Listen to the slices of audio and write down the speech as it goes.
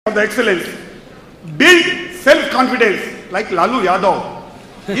of the excellence. Build self-confidence like Lalu Yadav.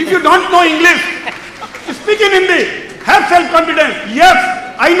 If you don't know English, speak in Hindi. Have self-confidence. Yes,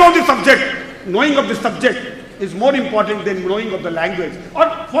 I know the subject. Knowing of the subject is more important than knowing of the language. Or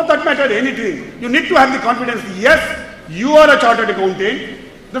for that matter, anything. You need to have the confidence. Yes, you are a chartered accountant.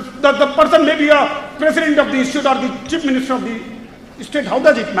 The person may be a president of the institute or the chief minister of the state. How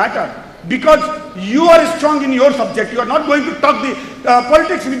does it matter? Because you are strong in your subject. You are not going to talk the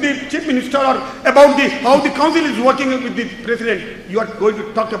politics with the chief minister or about how the council is working with the president. You are going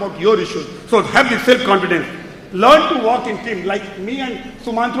to talk about your issues. So have the self-confidence. Learn to work in team. Like me and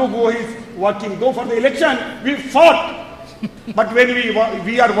Sumantro Go is working. Though for the election, we fought. But when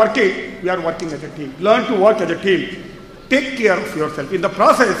we are working as a team. Learn to work as a team. Take care of yourself. In the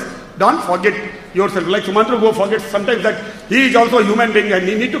process, don't forget yourself. Like Sumantro Go forgets sometimes that he is also a human being and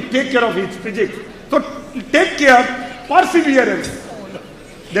he need to take care of his physics. So take care, perseverance.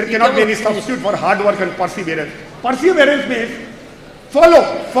 There cannot be any substitute for hard work and perseverance. Perseverance means follow.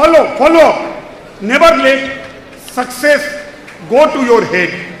 Never let success go to your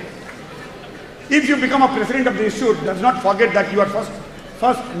head. If you become a president of the institute, does not forget that you are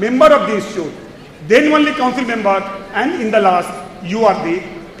first member of the institute, then only council member, and in the last, you are the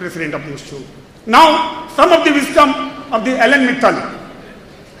president of the institute. Now, some of the wisdom of the Alan Mittal.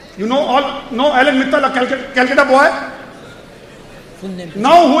 You know Alan Mittal, a Calcutta boy?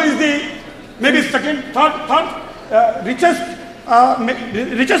 Now who is the maybe second, third richest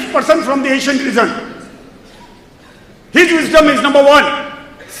person from the Asian region? His wisdom is number one,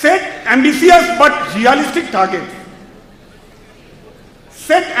 set ambitious but realistic targets.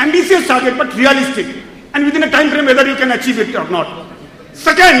 Set ambitious target but realistic, and within a time frame whether you can achieve it or not.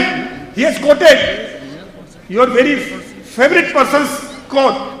 Second, he has quoted your very favorite person's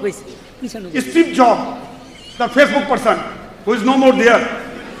quote, Steve Jobs, the Facebook person who is no more there.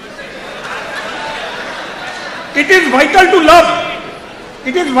 It is vital to love.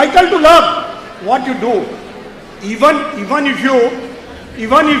 It is vital to love what you do. Even if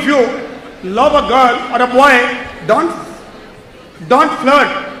you love a girl or a boy, don't flirt.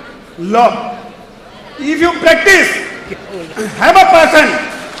 Love. If you practice, have a passion.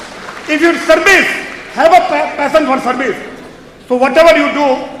 If you service, have a passion for service. So whatever you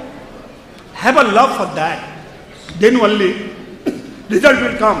do, have a love for that. Then only result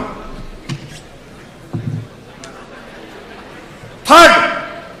will come. Third,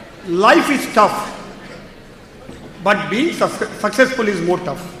 life is tough, but being successful is more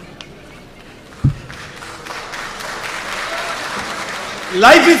tough.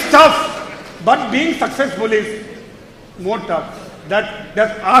 Life is tough, but being successful is more tough.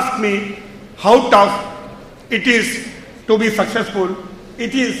 That ask me how tough it is to be successful.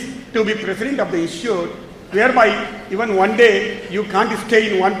 It is to be president of the institute, whereby even one day you can't stay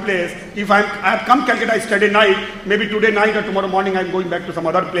in one place. If I have come Calcutta yesterday night, maybe today night or tomorrow morning I am going back to some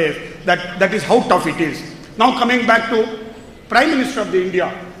other place. That is how tough it is. Now coming back to Prime Minister of the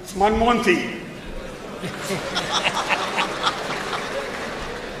India, Manmohan Singh.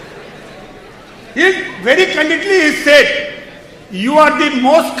 He very candidly said, you are the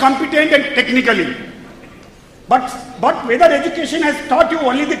most competent and technically. But whether education has taught you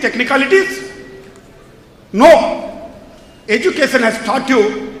only the technicalities? No. Education has taught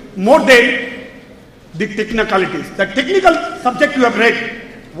you more than the technicalities. The technical subject you have read,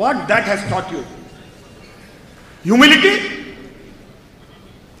 what that has taught you? Humility?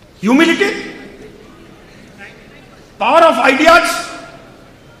 Power of ideas?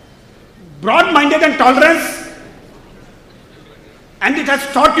 Broad-minded and tolerance, and it has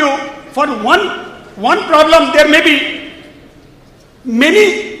taught you for one problem there may be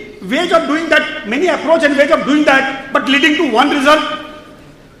many ways of doing that, many approach and ways of doing that, but leading to one result.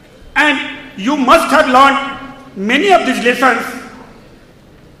 And you must have learned many of these lessons,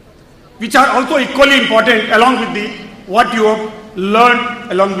 which are also equally important along with what you have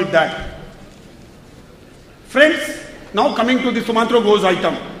learned along with that. Friends, now coming to the Sumantro Go's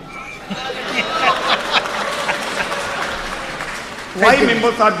item. Why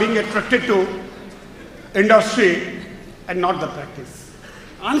members are being attracted to industry and not the practice?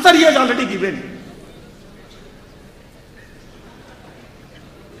 Answer he has already given.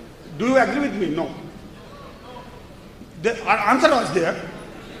 Do you agree with me? No. The answer was there.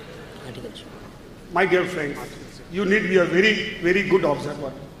 My dear friends, you need to be a very, very good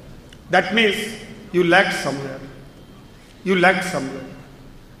observer. That means you lacked somewhere.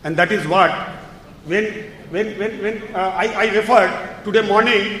 And that is what, when I referred today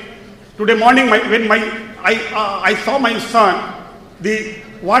morning, when I saw my son, the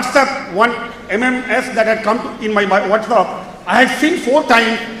WhatsApp one MMS that had come in my WhatsApp, I had seen 4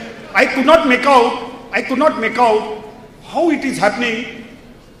 times. I could not make out how it is happening,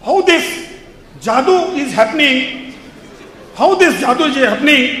 how this jadoo is happening,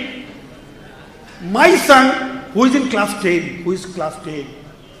 My son, who is in class 10,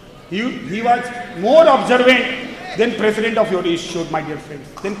 he was more observant than president of your institute, my dear friends,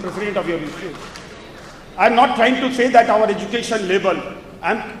 I am not trying to say that our education level,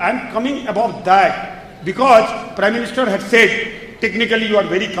 I am coming above that, because Prime Minister had said, technically you are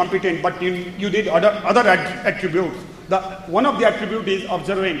very competent, but you did other attributes. One of the attributes is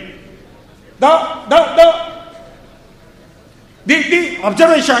observant. The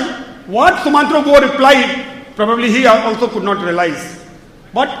observation, what Sumantro Go replied, probably he also could not realize.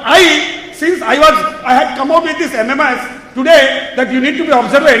 But since I had come out with this MMS today, that you need to be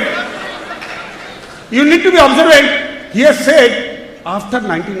observant. He has said, after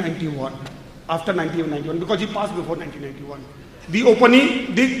 1991, because he passed before 1991,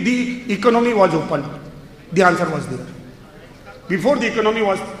 the economy was open. The answer was there. Before the economy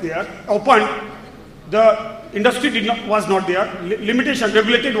was there, open, the industry was not there, limitation,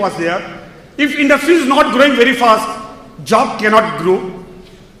 regulated was there. If industry is not growing very fast, job cannot grow.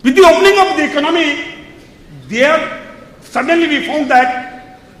 With the opening of the economy, suddenly we found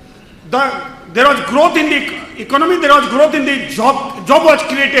that there was growth in the economy, there was growth in the job was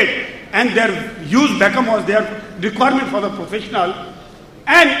created, and their huge vacuum was their requirement for the professional.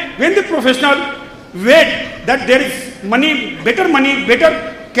 And when the professional read that there is better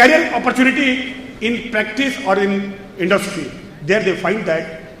career opportunity in practice or in industry, there they find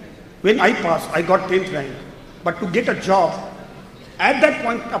that when I passed, I got 10th rank. But to get a job, at that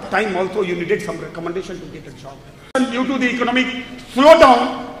point of time also you needed some recommendation to get a job. Due to the economic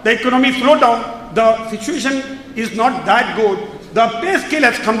slowdown, the situation is not that good. The pay scale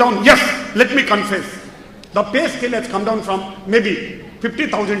has come down. Yes, let me confess. The pay scale has come down from maybe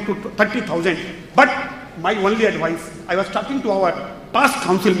 50,000 to 30,000. But my only advice, I was talking to our past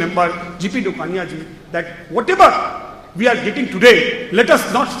council member, GP Dukania ji, that whatever we are getting today, let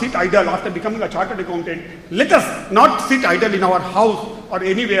us not sit idle after becoming a chartered accountant. Let us not sit idle in our house or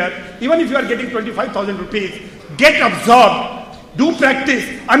anywhere. Even if you are getting 25,000 rupees, get absorbed, do practice.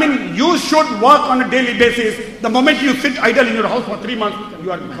 I mean, you should work on a daily basis. The moment you sit idle in your house for 3 months,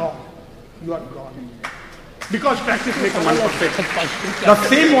 you are gone. Because practice makes a man perfect. The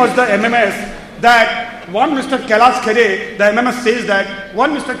same was the MMS, that one Mr. Kailash Khere, the MMS says that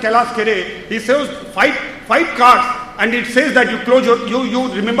one Mr. Kailash Khere, he says five cards, and it says that you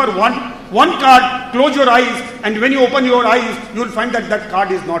remember one card, close your eyes, and when you open your eyes, you will find that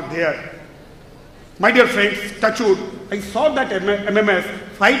card is not there. My dear friends, touch wood, I saw that MMS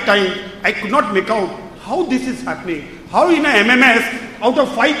 5 times. I could not make out how this is happening. How in a MMS, out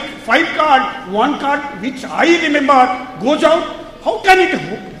of five cards, 1 card which I remember goes out. How can it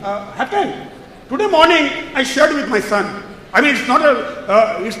happen? Today morning, I shared with my son. I mean, it's not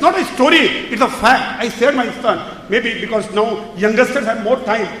a story, it's a fact. I shared my son. Maybe because now youngsters have more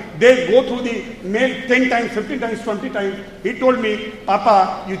time. They go through the mail 10 times, 15 times, 20 times. He told me,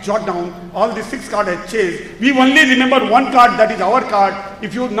 Papa, you jot down, all the 6 cards have changed. We only remember 1 card, that is our card.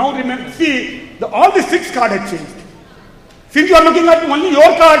 If you now see, all the 6 cards have changed. Since you are looking at only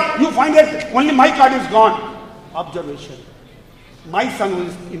your card, you find that only my card is gone. Observation. My son who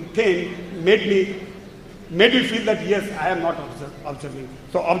is in pain made me feel that yes, I am not observing.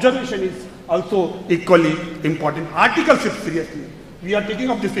 So observation is also equally important. Article 6 seriously. We are taking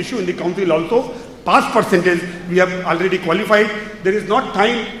up this issue in the council also. Past percentage we have already qualified. There is not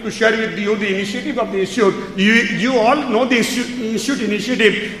time to share with you the initiative of the institute. You all know the institute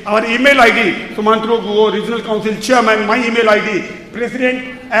initiative. Our email ID, Sumantro Guo, Regional Council Chairman, my email ID,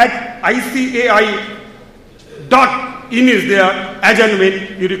 president@ICAI.in is there. As and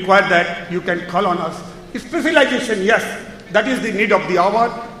when you require that, you can call on us. Specialization, yes, that is the need of the hour.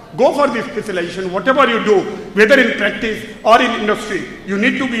 Go for the specialization, whatever you do, whether in practice or in industry, you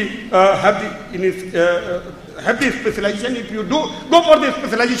need to have the specialization. If you do go for the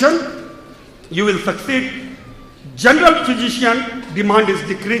specialization, you will succeed. General physician demand is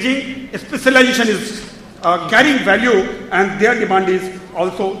decreasing. Specialization is carrying value, and their demand is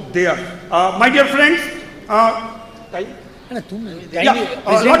also there. My dear friends, a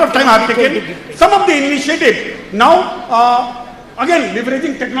lot of time I have taken. Some of the initiative now. Again,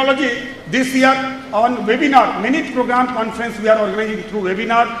 leveraging technology, this year on webinar, many program conference we are organizing through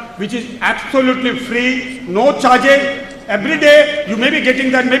webinar, which is absolutely free, no charges. Every day you may be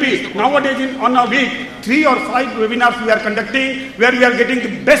getting that, maybe nowadays on a week, 3 or 5 webinars we are conducting, where we are getting the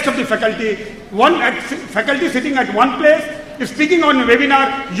best of the faculty. Faculty sitting at one place. speaking on a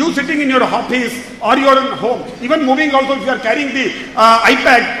webinar, you sitting in your office or your home, even moving also, if you are carrying the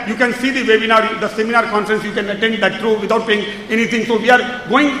iPad, you can see the webinar, the seminar conference, you can attend that through without paying anything. So we are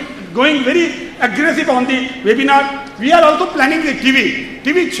going very aggressive on the webinar. We are also planning the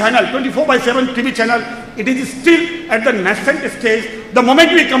TV channel, 24/7 TV channel. It is still at the nascent stage. The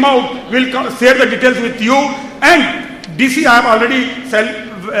moment we come out, we'll share the details with you. And DC, I have already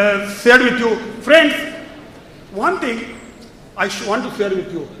shared with you. Friends, one thing I want to share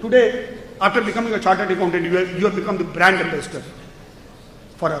with you. Today, after becoming a chartered accountant, you have become the brand ambassador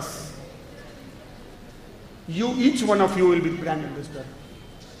for us. Each one of you will be brand ambassador.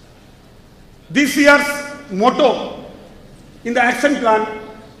 This year's motto in the action plan,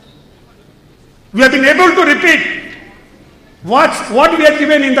 we have been able to repeat what we had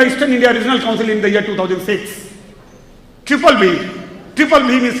given in the Eastern India Regional Council in the year 2006. Triple B. Triple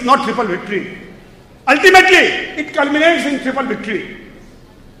B means not triple victory. Ultimately, it culminates in triple victory.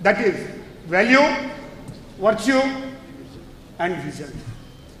 That is value, virtue, and vision.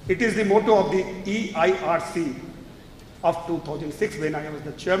 It is the motto of the EIRC of 2006 when I was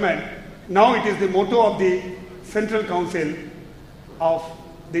the chairman. Now it is the motto of the Central Council of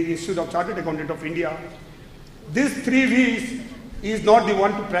the Institute of Chartered Accountant of India. These 3 V's is not the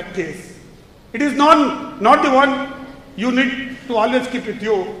one to practice. It is not the one you need to always keep with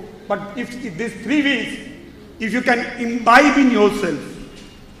you. But if these 3 V's, if you can imbibe in yourself,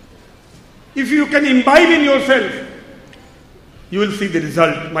 you will see the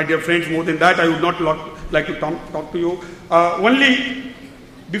result, my dear friends. More than that, I would not like to talk to you. Only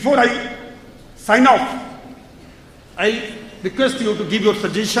before I sign off, I request you to give your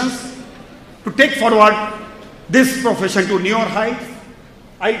suggestions to take forward this profession to newer heights.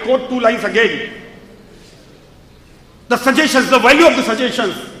 I'll quote 2 lines again. The suggestions, the value of the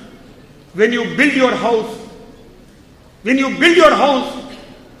suggestions. When you build your house,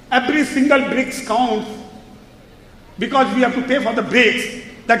 every single brick counts, because we have to pay for the bricks.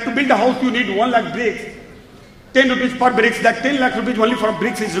 That to build a house you need 1 lakh bricks. 10 rupees per bricks, that 10 lakh rupees only for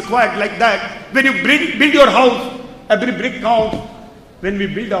bricks is required, like that. When you build your house, every brick counts. When we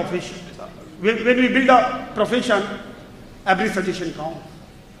build a profession, every suggestion counts.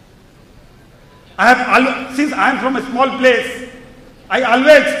 Since I am from a small place, I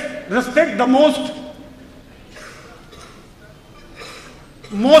always respect the most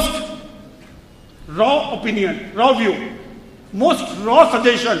raw opinion, raw view, most raw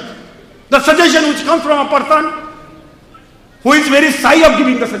suggestion. The suggestion which comes from a person who is very shy of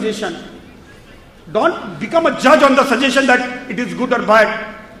giving the suggestion. Don't become a judge on the suggestion that it is good or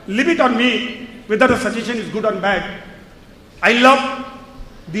bad. Leave it on me whether the suggestion is good or bad. I love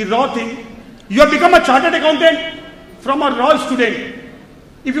the raw thing. You have become a chartered accountant from a raw student.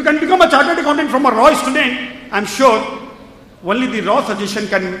 If you can become a chartered accountant from a raw student, I'm sure only the raw suggestion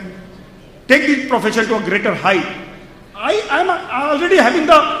can take the profession to a greater height. I am already having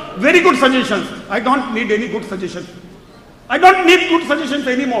the very good suggestions. I don't need any good suggestions. I don't need good suggestions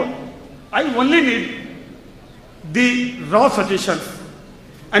anymore. I only need the raw suggestions.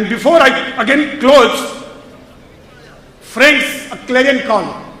 And before I again close, friends, a clarion call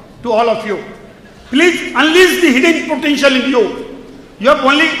to all of you. Please unleash the hidden potential in you. You have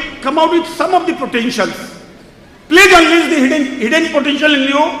only come out with some of the potentials. Please unleash the hidden potential in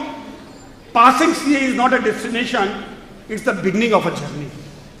you. Passing CA is not a destination. It's the beginning of a journey.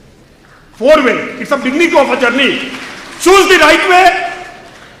 4-way. It's the beginning of a journey. Choose the right way.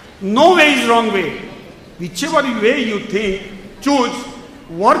 No way is wrong way. Whichever way you think, choose,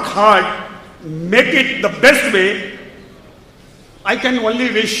 work hard, make it the best way. I can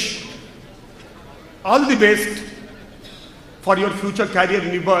only wish all the best for your future career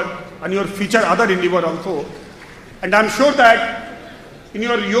endeavor and your future other endeavor also. And I'm sure that in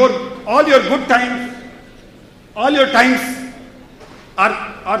all your good times, all your times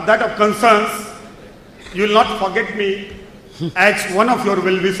are that of concerns. You will not forget me as one of your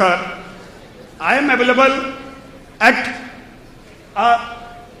well-wisher. I am available at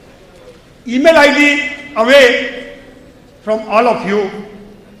email ID away from all of you,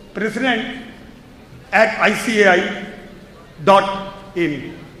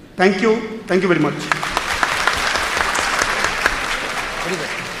 president@icai.in. Thank you very much.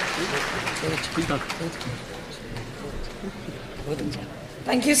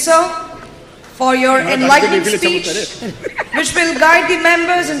 Thank you, sir, for your enlightening speech, which will guide the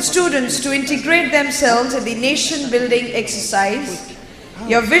members and students to integrate themselves in the nation-building exercise.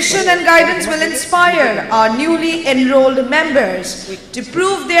 Your vision and guidance will inspire our newly enrolled members to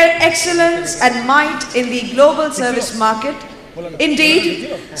prove their excellence and might in the global service market. Indeed,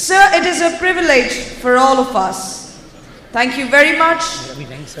 sir, it is a privilege for all of us. Thank you very much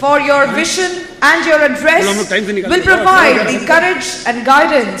for your vision, and your address will provide the courage and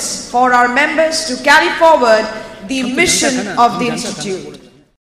guidance for our members to carry forward the mission of the institute.